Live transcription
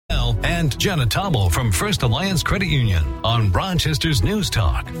and Jenna Tobble from First Alliance Credit Union on Rochester's News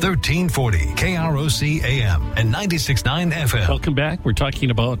Talk, 1340 KROC AM and 96.9 FM. Welcome back. We're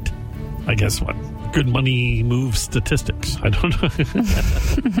talking about, I guess, what? Good money move statistics. I don't know.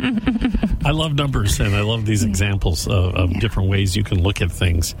 I love numbers, and I love these examples of different ways you can look at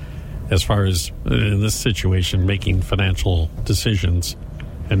things as far as, in this situation, making financial decisions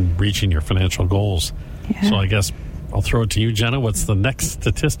and reaching your financial goals. Yeah. So I guess I'll throw it to you, Jenna. What's the next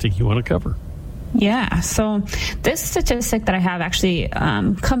statistic you want to cover? Yeah, so this statistic that I have actually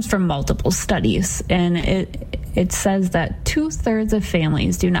comes from multiple studies, and it says that 2/3 of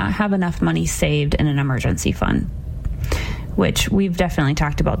families do not have enough money saved in an emergency fund, which we've definitely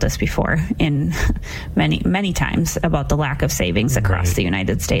talked about this before in many times about the lack of savings across the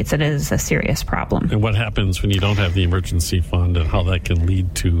United States. It is a serious problem. And what happens when you don't have the emergency fund, and how that can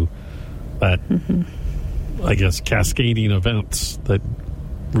lead to that, I guess, cascading events that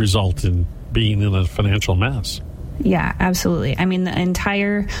result in being in a financial mess. Yeah, absolutely. I mean, the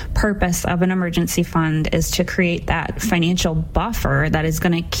entire purpose of an emergency fund is to create that financial buffer that is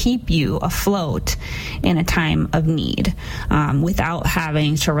going to keep you afloat in a time of need, without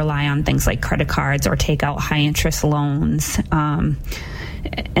having to rely on things like credit cards or take out high interest loans.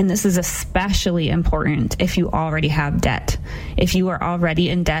 And this is especially important if you already have debt. If you are already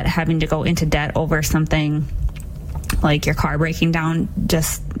in debt, having to go into debt over something like your car breaking down,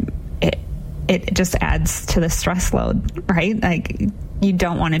 it just adds to the stress load, right? Like, you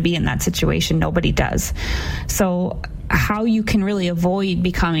don't want to be in that situation. Nobody does. So how you can really avoid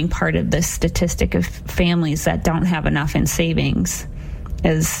becoming part of this statistic of families that don't have enough in savings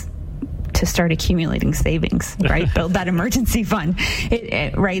is to start accumulating savings, right? Build that emergency fund,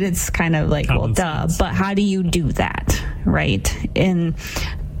 right? It's kind of like, well, duh, but how do you do that, right? And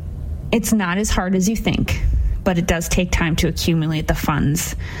it's not as hard as you think, but it does take time to accumulate the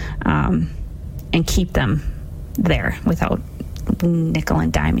funds, and keep them there without nickel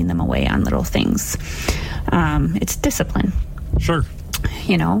and diming them away on little things. It's discipline. Sure.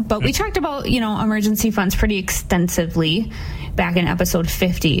 But we talked about, emergency funds pretty extensively back in episode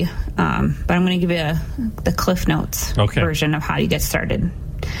 50. But I'm going to give you the Cliff Notes version of how you get started.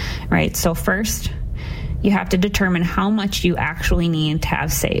 Right. So first, you have to determine how much you actually need to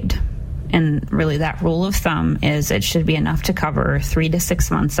have saved. And really, that rule of thumb is it should be enough to cover 3 to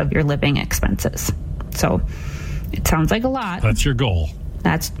 6 months of your living expenses. So it sounds like a lot. That's your goal.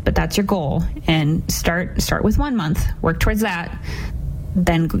 That's your goal. And start with 1 month. Work towards that.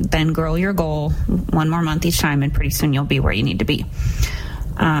 Then grow your goal 1 more month each time, and pretty soon you'll be where you need to be.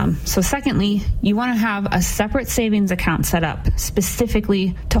 So secondly, you want to have a separate savings account set up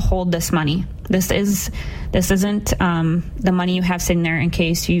specifically to hold this money. This isn't the money you have sitting there in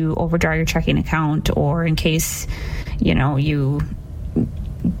case you overdraw your checking account, or in case you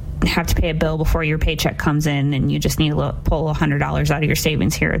have to pay a bill before your paycheck comes in and you just need to pull $100 out of your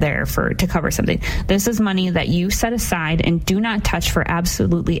savings here or there to cover something. This is money that you set aside and do not touch for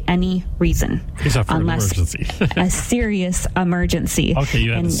absolutely any reason, except for unless an emergency. A serious emergency. Okay,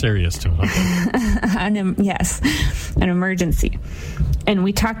 you add the serious to it. Yes, an emergency. And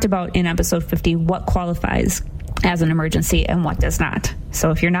we talked about in episode 50 what qualifies as an emergency and what does not. So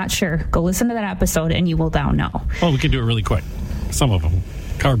if you're not sure, go listen to that episode and you will now know. Well, we can do it really quick. Some of them.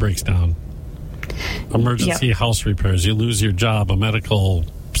 Car breaks down, emergency house repairs, you lose your job, a medical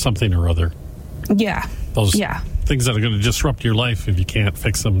something or other. Yeah. Those things that are going to disrupt your life if you can't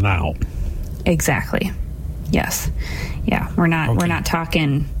fix them now. Exactly. Yes. Yeah. We're not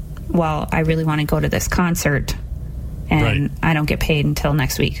talking, well, I really want to go to this concert and I don't get paid until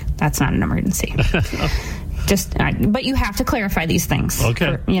next week. That's not an emergency. But you have to clarify these things.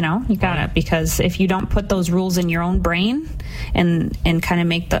 Okay. You got it, because if you don't put those rules in your own brain and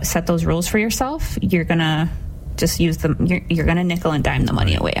kind of set those rules for yourself, you're gonna just use them. You're gonna nickel and dime the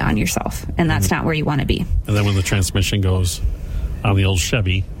money away on yourself, and that's not where you want to be. And then when the transmission goes on the old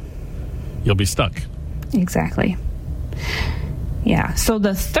Chevy, you'll be stuck. Exactly. Yeah. So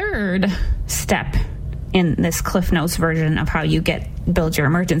the third step in this Cliff Notes version of how you build your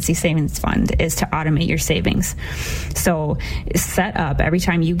emergency savings fund is to automate your savings. So set up every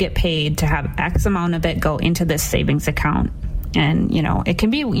time you get paid to have X amount of it go into this savings account. And, it can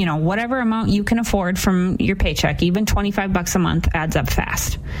be, whatever amount you can afford from your paycheck. Even $25 a month adds up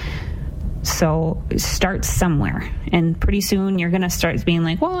fast. So start somewhere. And pretty soon you're going to start being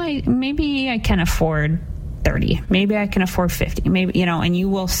like, well, maybe I can afford 30. Maybe I can afford 50. Maybe, and you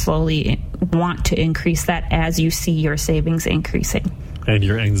will slowly want to increase that as you see your savings increasing. And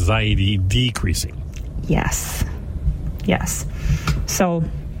your anxiety decreasing. Yes. So,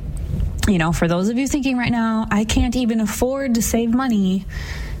 for those of you thinking right now, I can't even afford to save money,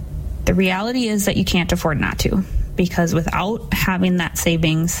 The reality is that you can't afford not to, because without having that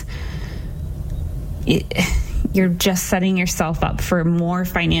savings, you're just setting yourself up for more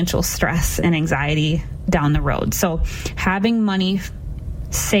financial stress and anxiety down the road. So having money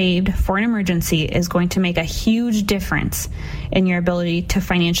saved for an emergency is going to make a huge difference in your ability to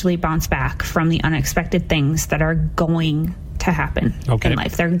financially bounce back from the unexpected things that are going to happen in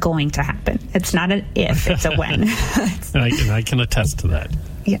life. They're going to happen. It's not an if, it's a when. And I can attest to that.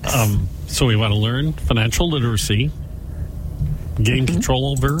 Yes. So we want to learn financial literacy, gain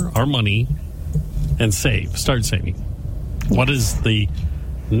control over our money, and start saving. Yes. What is the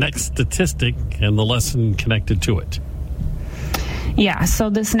next statistic and the lesson connected to it? Yeah, so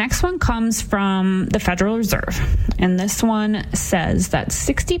this next one comes from the Federal Reserve, and this one says that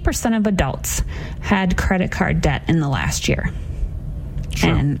 60% of adults had credit card debt in the last year. Sure.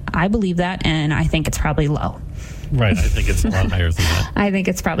 And I believe that, and I think it's probably low. Right, I think it's a lot higher than that. I think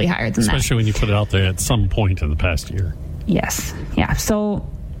it's probably higher than Especially when you put it out there at some point in the past year. Yes, yeah. So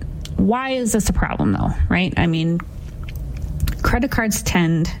why is this a problem, though, right? I mean, credit cards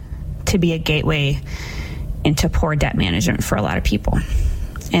tend to be a gateway into poor debt management for a lot of people.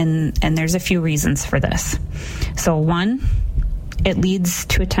 And there's a few reasons for this. So one, it leads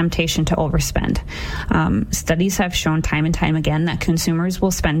to a temptation to overspend. Studies have shown time and time again that consumers will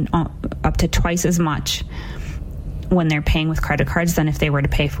spend up to twice as much when they're paying with credit cards than if they were to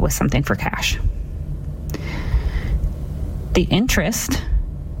pay with something for cash. The interest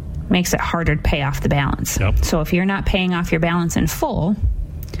makes it harder to pay off the balance. Yep. So if you're not paying off your balance in full,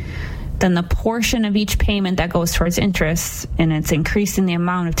 then the portion of each payment that goes towards interest, and it's increasing the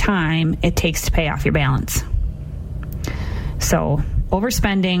amount of time it takes to pay off your balance. So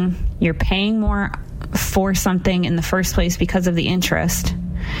overspending, you're paying more for something in the first place because of the interest,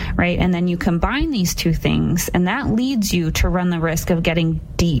 right? And then you combine these two things, and that leads you to run the risk of getting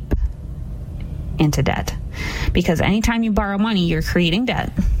deep into debt. Because anytime you borrow money, you're creating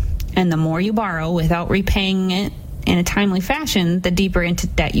debt. And the more you borrow without repaying it in a timely fashion, the deeper into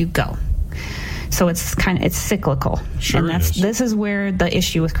debt you go. So it's cyclical. Sure, and this is where the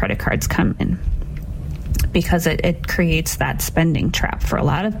issue with credit cards come in, because it creates that spending trap for a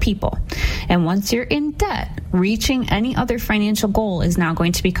lot of people. And once you're in debt, reaching any other financial goal is now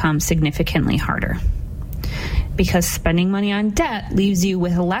going to become significantly harder, because spending money on debt leaves you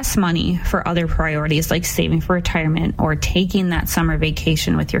with less money for other priorities like saving for retirement or taking that summer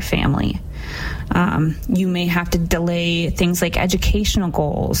vacation with your family. You may have to delay things like educational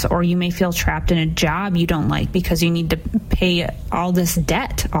goals, or you may feel trapped in a job you don't like because you need to pay all this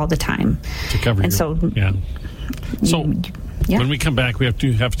debt all the time. To cover when we come back, we have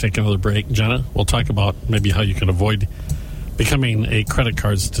to take another break. Jenna, we'll talk about maybe how you can avoid becoming a credit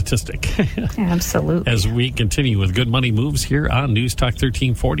card statistic. Absolutely. As we continue with Good Money Moves here on News Talk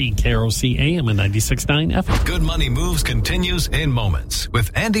 1340, KROC AM and 96.9 FM. Good Money Moves continues in moments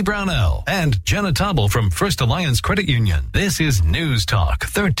with Andy Brownell and Jenna Tobble from First Alliance Credit Union. This is News Talk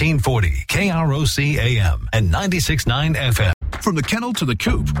 1340, KROC AM and 96.9 FM. From the kennel to the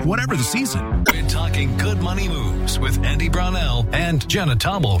coop, whatever the season. We're talking Good Money Moves with Andy Brownell and Jenna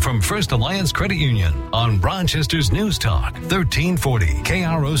Tobble from First Alliance Credit Union on Rochester's News Talk 1340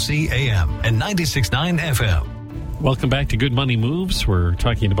 KROC AM and 96.9 FM. Welcome back to Good Money Moves. We're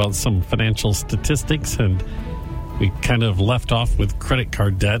talking about some financial statistics, and we kind of left off with credit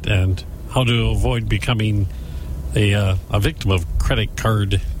card debt and how to avoid becoming a victim of credit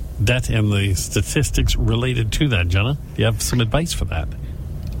card debt and the statistics related to that. Jenna, do you have some advice for that?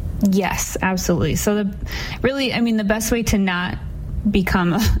 Yes, absolutely. So the best way to not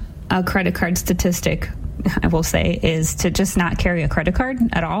become a credit card statistic, I will say, is to just not carry a credit card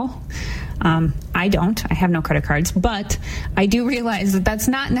at all. I have no credit cards, but I do realize that that's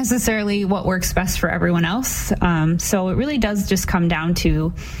not necessarily what works best for everyone else. So it really does just come down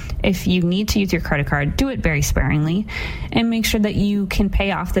to, if you need to use your credit card, do it very sparingly and make sure that you can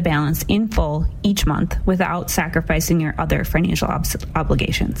pay off the balance in full each month without sacrificing your other financial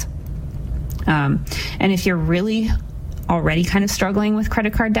obligations. And if you're really already kind of struggling with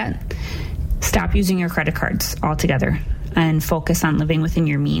credit card debt, stop using your credit cards altogether and focus on living within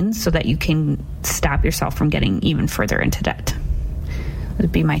your means so that you can stop yourself from getting even further into debt. That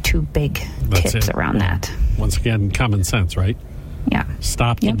would be my two big tips around that. Once again, common sense, right? Yeah.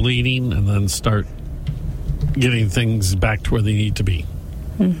 Stop the bleeding and then start getting things back to where they need to be.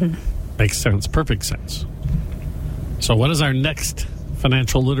 Mm-hmm. Makes sense. Perfect sense. So what is our next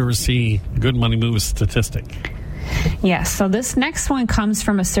financial literacy Good Money Moves statistic? Yes, so this next one comes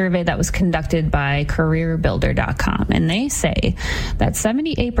from a survey that was conducted by CareerBuilder.com, and they say that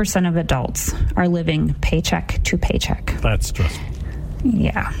 78% of adults are living paycheck to paycheck. That's stressful.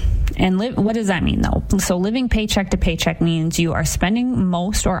 Yeah. And what does that mean, though? So living paycheck to paycheck means you are spending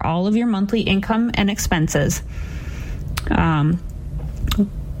most or all of your monthly income and expenses.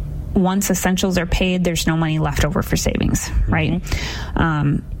 Once essentials are paid, there's no money left over for savings, right?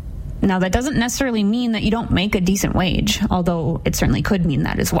 Now, that doesn't necessarily mean that you don't make a decent wage, although it certainly could mean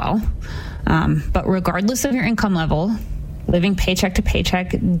that as well. But regardless of your income level, living paycheck to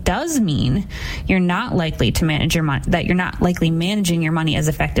paycheck does mean you're not likely to manage your money, that you're not likely managing your money as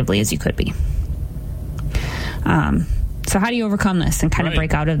effectively as you could be. So how do you overcome this and kind of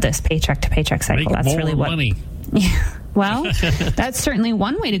break out of this paycheck to paycheck cycle? Make That's more really what money. Yeah. Well, that's certainly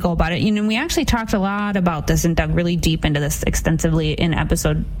one way to go about it. We actually talked a lot about this and dug really deep into this extensively in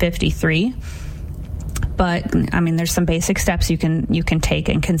episode 53. But there's some basic steps you can take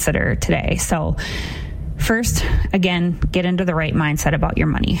and consider today. So first, again, get into the right mindset about your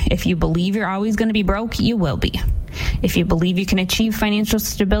money. If you believe you're always going to be broke, you will be. If you believe you can achieve financial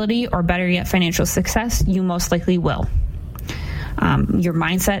stability, or better yet, financial success, you most likely will. Your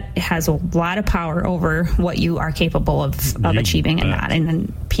mindset has a lot of power over what you are capable of achieving and not. And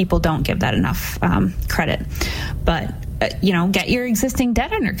then people don't give that enough credit. But, get your existing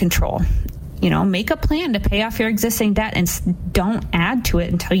debt under control. Make a plan to pay off your existing debt and don't add to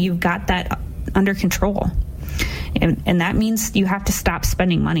it until you've got that under control. And that means you have to stop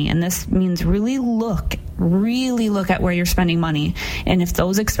spending money. And this means really look at where you're spending money and if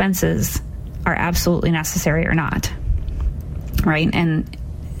those expenses are absolutely necessary or not. Right. And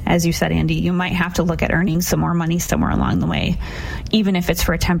as you said, Andy, you might have to look at earning some more money somewhere along the way, even if it's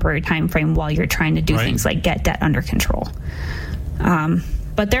for a temporary time frame while you're trying to do things like get debt under control.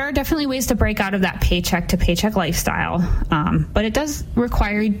 But there are definitely ways to break out of that paycheck to paycheck lifestyle. But it does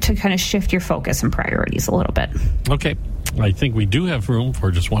require you to kind of shift your focus and priorities a little bit. Okay. I think we do have room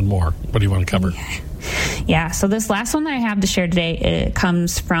for just one more. What do you want to cover? Yeah. So this last one that I have to share today, it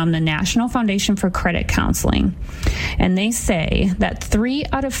comes from the National Foundation for Credit Counseling. And they say that 3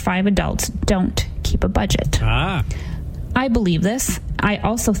 out of 5 adults don't keep a budget. I believe this. I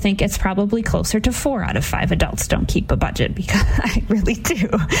also think it's probably closer to 4 out of 5 adults don't keep a budget, because I really do.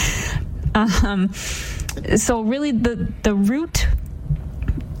 So really the root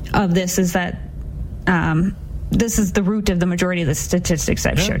of this is that this is the root of the majority of the statistics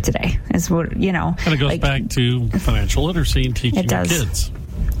I've shared today. Is what, And it goes back to financial literacy and teaching your kids.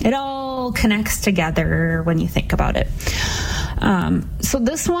 It all connects together when you think about it. So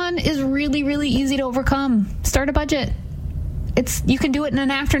this one is really, really easy to overcome. Start a budget. You can do it in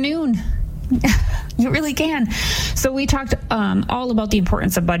an afternoon. You really can. So we talked all about the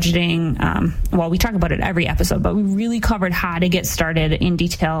importance of budgeting. We talk about it every episode, but we really covered how to get started in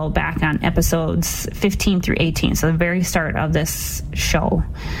detail back on episodes 15 through 18. So the very start of this show.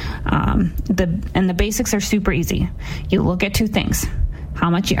 The basics are super easy. You look at 2 things: how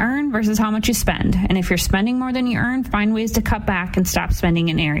much you earn versus how much you spend. And if you're spending more than you earn, find ways to cut back and stop spending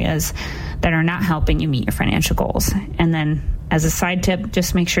in areas that are not helping you meet your financial goals. And then, as a side tip,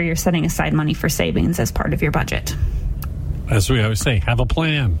 just make sure you're setting aside money for savings as part of your budget. As we always say, have a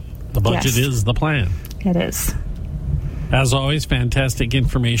plan. The budget is the plan. It is. As always, fantastic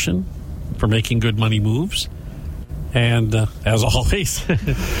information for making good money moves. And as always,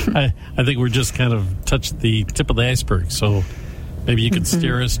 I think we're just kind of touched the tip of the iceberg. So maybe you could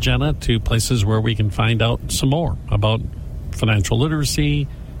steer us, Jenna, to places where we can find out some more about financial literacy,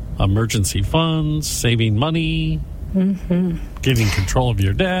 emergency funds, saving money, getting control of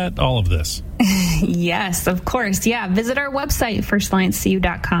your debt, all of this. Yes, of course. Yeah. Visit our website,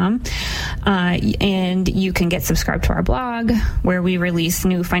 firstalliancecu.com, and you can get subscribed to our blog, where we release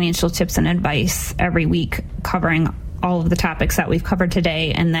new financial tips and advice every week, covering all of the topics that we've covered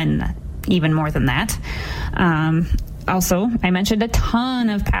today, and then even more than that. Also, I mentioned a ton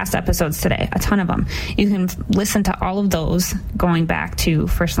of past episodes today, a ton of them. You can listen to all of those going back to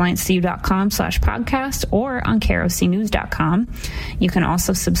firstalliancecu.com/podcast or on krocnews.com. You can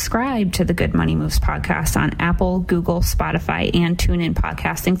also subscribe to the Good Money Moves podcast on Apple, Google, Spotify, and TuneIn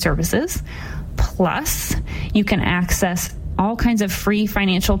podcasting services. Plus, you can access all kinds of free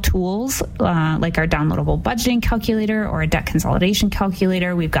financial tools, like our downloadable budgeting calculator or a debt consolidation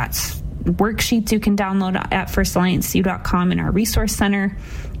calculator. We've got worksheets you can download at firstalliancecu.com in our resource center.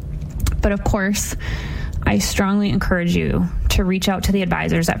 But of course, I strongly encourage you to reach out to the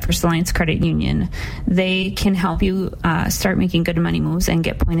advisors at First Alliance Credit Union. They can help you start making good money moves and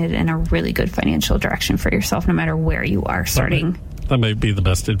get pointed in a really good financial direction for yourself, no matter where you are starting. That might be the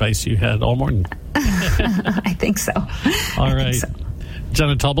best advice you had all morning. I think so. All right.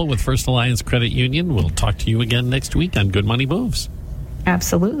 Jenna Tubble with First Alliance Credit Union. We'll talk to you again next week on Good Money Moves.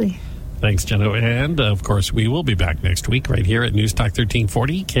 Absolutely. Thanks, Jenna. And, of course, we will be back next week right here at News Talk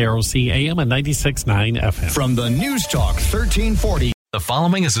 1340, KROC AM and 96.9 FM. From the News Talk 1340. The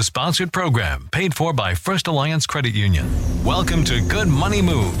following is a sponsored program paid for by First Alliance Credit Union. Welcome to Good Money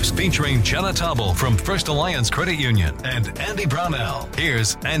Moves, featuring Jenna Tobble from First Alliance Credit Union and Andy Brownell.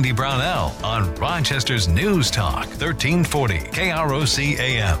 Here's Andy Brownell on Rochester's News Talk 1340, KROC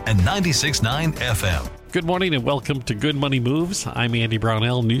AM and 96.9 FM. Good morning and welcome to Good Money Moves. I'm Andy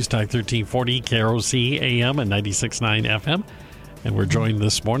Brownell, News Talk 1340, KROC AM and 96.9 FM. And we're joined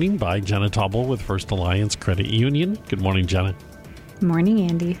this morning by Jenna Tobble with First Alliance Credit Union. Good morning, Jenna. Morning,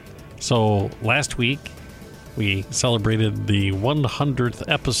 Andy. So last week, we celebrated the 100th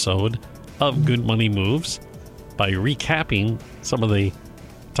episode of Good Money Moves by recapping some of the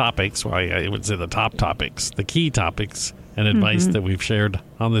topics, well, I would say the top topics, the key topics and advice that we've shared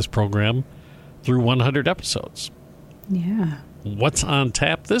on this program through 100 episodes. Yeah. What's on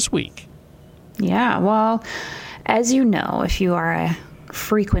tap this week? Yeah, well, as you know, if you are a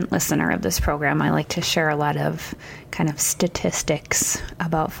frequent listener of this program, I like to share a lot of kind of statistics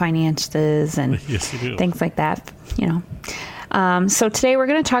about finances and Yes, you do. things like that, you know. So today we're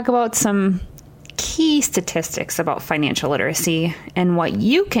going to talk about some key statistics about financial literacy and what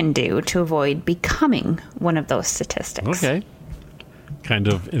you can do to avoid becoming one of those statistics. Okay. Kind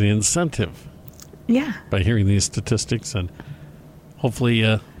of an incentive Yeah. by hearing these statistics and hopefully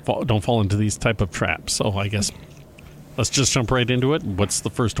don't fall into these type of traps. So I guess let's just jump right into it. What's the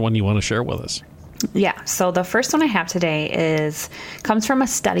first one you want to share with us? Yeah, so the first one I have today comes from a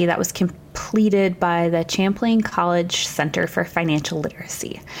study that was completed by the Champlain College Center for Financial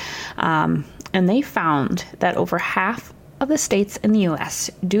Literacy. And they found that over half of the states in the U.S.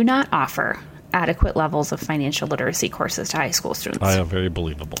 do not offer adequate levels of financial literacy courses to high school students. Very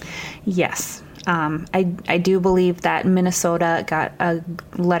believable. Yes. I do believe that Minnesota got a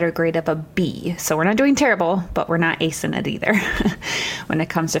letter grade of a B. So we're not doing terrible, but we're not acing it either when it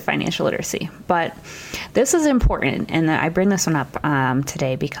comes to financial literacy. But this is important, and I bring this one up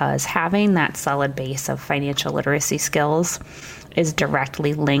today because having that solid base of financial literacy skills is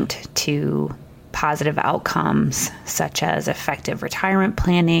directly linked to positive outcomes such as effective retirement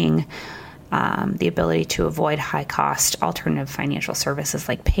planning, the ability to avoid high-cost alternative financial services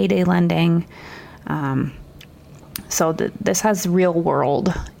like payday lending. So this has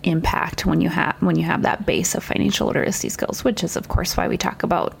real-world impact when you have that base of financial literacy skills, which is, of course, why we talk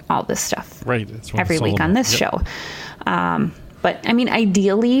about all this stuff every week on this show. But, I mean,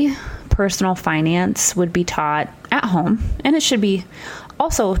 ideally, personal finance would be taught at home, and it should be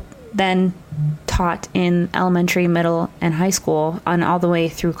also then taught in elementary, middle, and high school, and all the way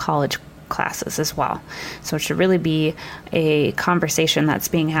through college classes as well. So it should really be a conversation that's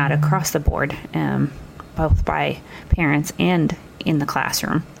being had across the board, both by parents and in the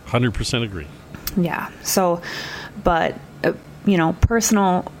classroom. 100% agree. Yeah. So, but,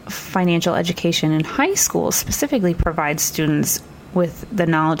 personal financial education in high school specifically provides students with the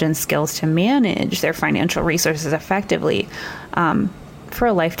knowledge and skills to manage their financial resources effectively for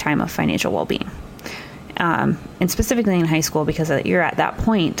a lifetime of financial well-being. And specifically in high school, because you're at that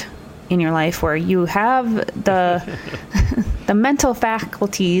point in your life where you have the mental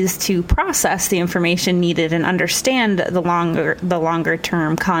faculties to process the information needed and understand the longer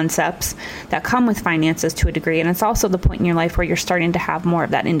term concepts that come with finances to a degree. And it's also the point in your life where you're starting to have more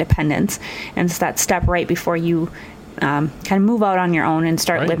of that independence, and it's that step right before you kind of move out on your own and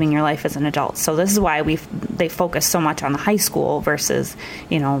start living your life as an adult. So this is why they focus so much on the high school versus,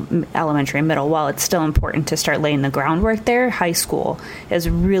 elementary and middle. While it's still important to start laying the groundwork there, high school is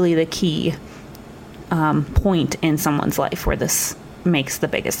really the key point in someone's life where this makes the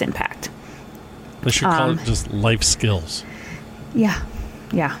biggest impact. They should call it just life skills. Yeah.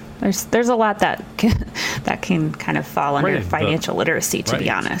 There's a lot that can kind of fall under financial literacy, to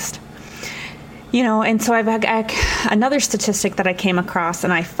be honest. And so I've another statistic that I came across,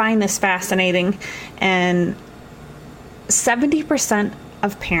 and I find this fascinating. And 70%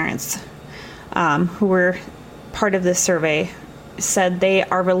 of parents who were part of this survey said they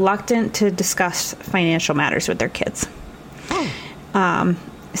are reluctant to discuss financial matters with their kids. So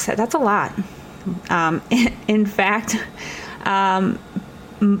that's a lot. In fact,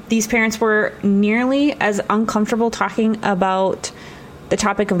 these parents were nearly as uncomfortable talking about the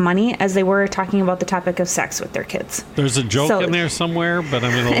topic of money as they were talking about the topic of sex with their kids. There's a joke in there somewhere, but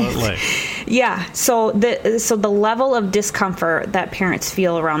I'm going to let it lay. Yeah. So the level of discomfort that parents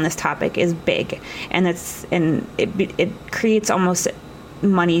feel around this topic is big, and it creates almost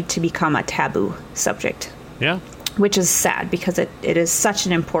money to become a taboo subject. Yeah. Which is sad because it is such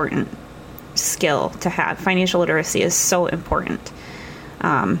an important skill to have. Financial literacy is so important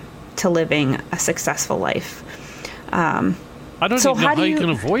to living a successful life. I don't So even know how how do you you- can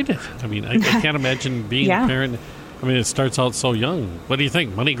avoid it. I mean, I can't imagine being Yeah. a parent. I mean, it starts out so young. What do you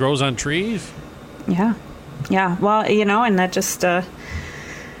think? Money grows on trees? Yeah. Yeah. Well, and that just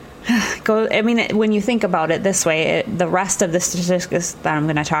when you think about it this way, the rest of the statistics that I'm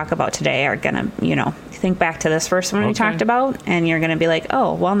going to talk about today are going to, think back to this first one we Okay. talked about, and you're going to be like,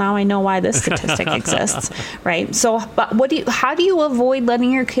 oh, well, now I know why this statistic exists, right? So, but how do you avoid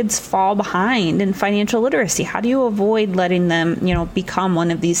letting your kids fall behind in financial literacy? How do you avoid letting them, become one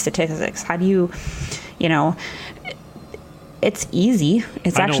of these statistics? How do you, it's easy.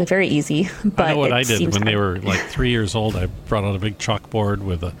 It's I know- actually very easy. But I know what it I did seems when they hard. were like 3 years old. I brought out a big chalkboard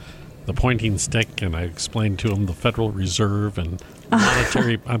with the pointing stick, and I explained to them the Federal Reserve and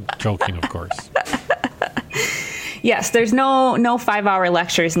monetary. I'm joking, of course. Yes, there's no 5-hour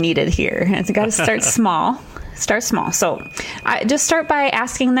lectures needed here. It's got to start small. Start small. So just start by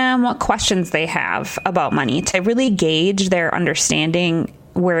asking them what questions they have about money to really gauge their understanding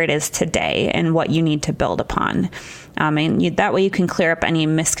where it is today and what you need to build upon. That way you can clear up any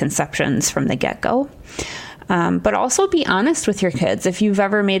misconceptions from the get-go. But also be honest with your kids. If you've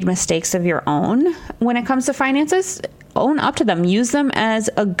ever made mistakes of your own when it comes to finances, own up to them. Use them as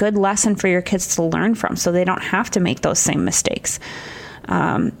a good lesson for your kids to learn from so they don't have to make those same mistakes.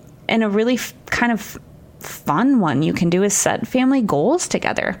 And a really kind of fun one you can do is set family goals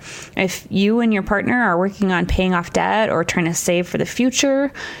together. If you and your partner are working on paying off debt or trying to save for the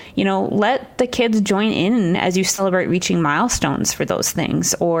future, let the kids join in as you celebrate reaching milestones for those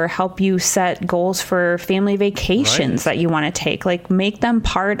things, or help you set goals for family vacations that you want to take. Like, make them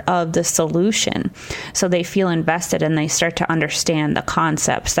part of the solution so they feel invested and they start to understand the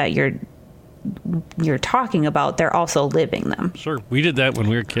concepts that you're talking about. They're also living them. Sure. We did that when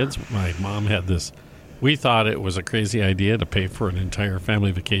we were kids. My mom had this. We thought it was a crazy idea to pay for an entire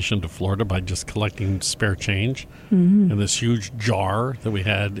family vacation to Florida by just collecting spare change in this huge jar that we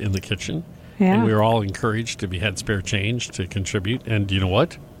had in the kitchen. Yeah. And we were all encouraged, if we had spare change, to contribute. And you know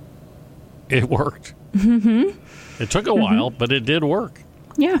what? It worked. Mm-hmm. It took a while, but it did work.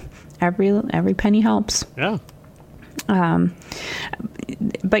 Yeah. Every penny helps. Yeah.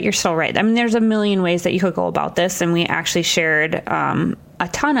 But you're still right. I mean, there's a million ways that you could go about this, and we actually shared a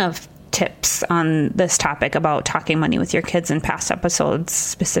ton of tips on this topic about talking money with your kids in past episodes,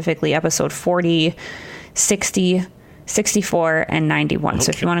 specifically episode 40, 60, 64, and 91. Okay. So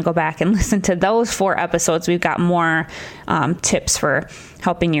if you want to go back and listen to those 4 episodes, we've got more tips for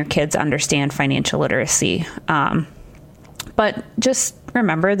helping your kids understand financial literacy. But just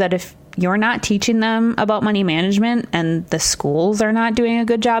remember that if you're not teaching them about money management and the schools are not doing a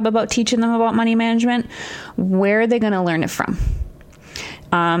good job about teaching them about money management, where are they going to learn it from?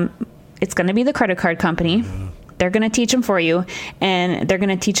 It's going to be the credit card company. They're going to teach them for you, and they're going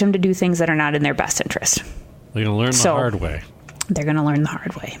to teach them to do things that are not in their best interest. They're going to learn the hard way. They're going to learn the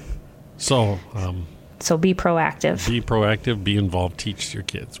hard way. So be proactive. be proactive, be involved, teach your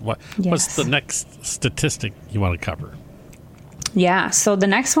kids. What's Yes. the next statistic you want to cover? Yeah. So the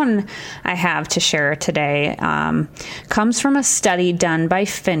next one I have to share today comes from a study done by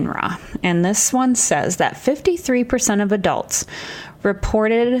FINRA. And this one says that 53% of adults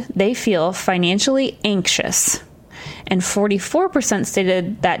reported they feel financially anxious. And 44%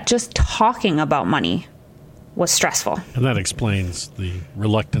 stated that just talking about money was stressful. And that explains the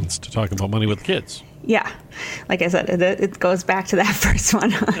reluctance to talk about money with kids. Yeah. Like I said, it goes back to that first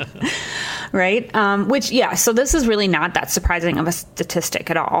one. Right? So this is really not that surprising of a statistic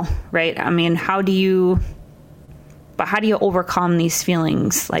at all, right? I mean, how do you overcome these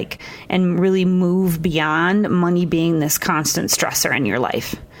feelings, and really move beyond money being this constant stressor in your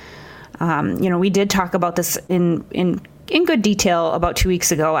life? We did talk about this in good detail about 2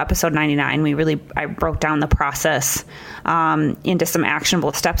 weeks ago, episode 99. I broke down the process into some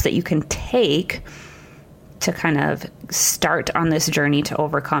actionable steps that you can take to kind of start on this journey to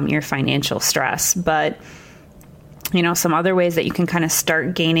overcome your financial stress. But, some other ways that you can kind of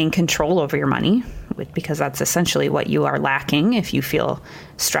start gaining control over your money, because that's essentially what you are lacking if you feel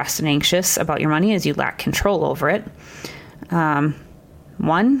stressed and anxious about your money, is you lack control over it.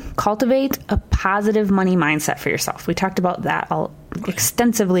 1, cultivate a positive money mindset for yourself. We talked about that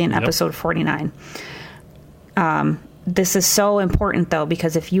extensively in episode 49. This is so important, though,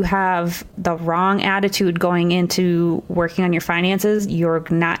 because if you have the wrong attitude going into working on your finances, you're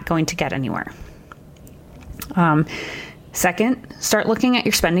not going to get anywhere. 2nd, start looking at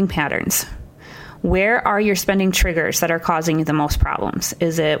your spending patterns. Where are your spending triggers that are causing you the most problems?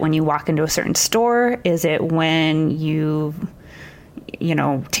 Is it when you walk into a certain store? Is it when you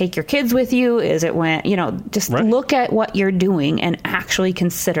take your kids with you? Is it when, just Right. look at what you're doing and actually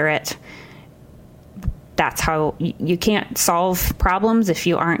consider it. That's how you can't solve problems if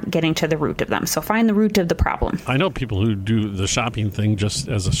you aren't getting to the root of them. So find the root of the problem. I know people who do the shopping thing just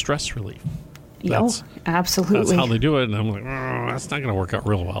as a stress relief. Absolutely. That's how they do it. And I'm like, that's not going to work out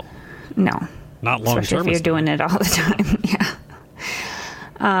real well. No. Not long Especially term. if you're doing it all the time.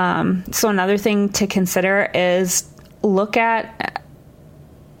 Yeah. So another thing to consider is look at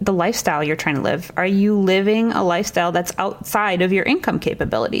the lifestyle you're trying to live. Are you living a lifestyle that's outside of your income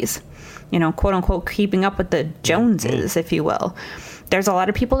capabilities? Quote unquote, keeping up with the Joneses, if you will. There's a lot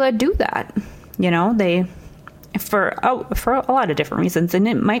of people that do that. They, for a lot of different reasons, and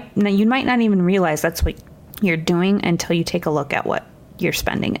you might not even realize that's what you're doing until you take a look at what your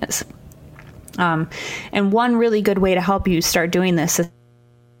spending is. And one really good way to help you start doing this is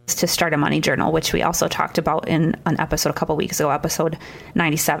to start a money journal, which we also talked about in an episode a couple weeks ago, episode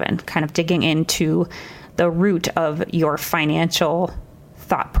 97, kind of digging into the root of your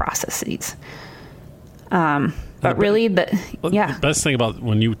thought processes. But really, the best thing about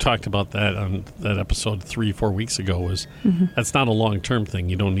when you talked about that on that episode 3-4 weeks ago was that's not a long-term thing.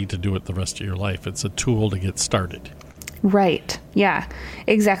 You don't need to do it the rest of your life. It's a tool to get started. Right. Yeah,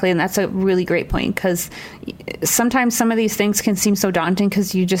 exactly. And that's a really great point, because sometimes some of these things can seem so daunting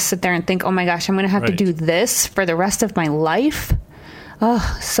because you just sit there and think, oh my gosh, I'm going to have to do this for the rest of my life.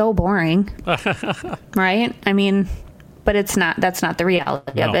 Oh, so boring. Right? I mean, but that's not the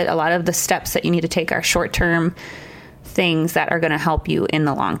reality of it. A lot of the steps that you need to take are short-term things that are going to help you in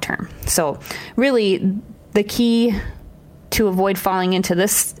the long term. So really, the key to avoid falling into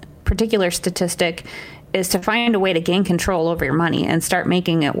this particular statistic is to find a way to gain control over your money and start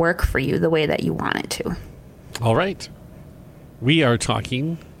making it work for you the way that you want it to. All right. We are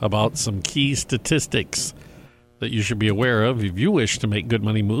talking about some key statistics that you should be aware of if you wish to make good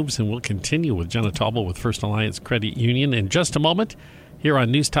money moves, and we'll continue with Jenna Tauble with First Alliance Credit Union in just a moment here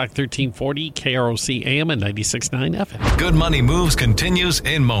on News Talk 1340, KROC AM and 96.9 FM. Good Money Moves continues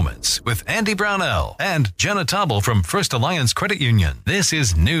in moments with Andy Brownell and Jenna Tauble from First Alliance Credit Union. This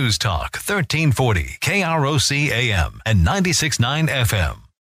is News Talk 1340, KROC AM and 96.9 FM.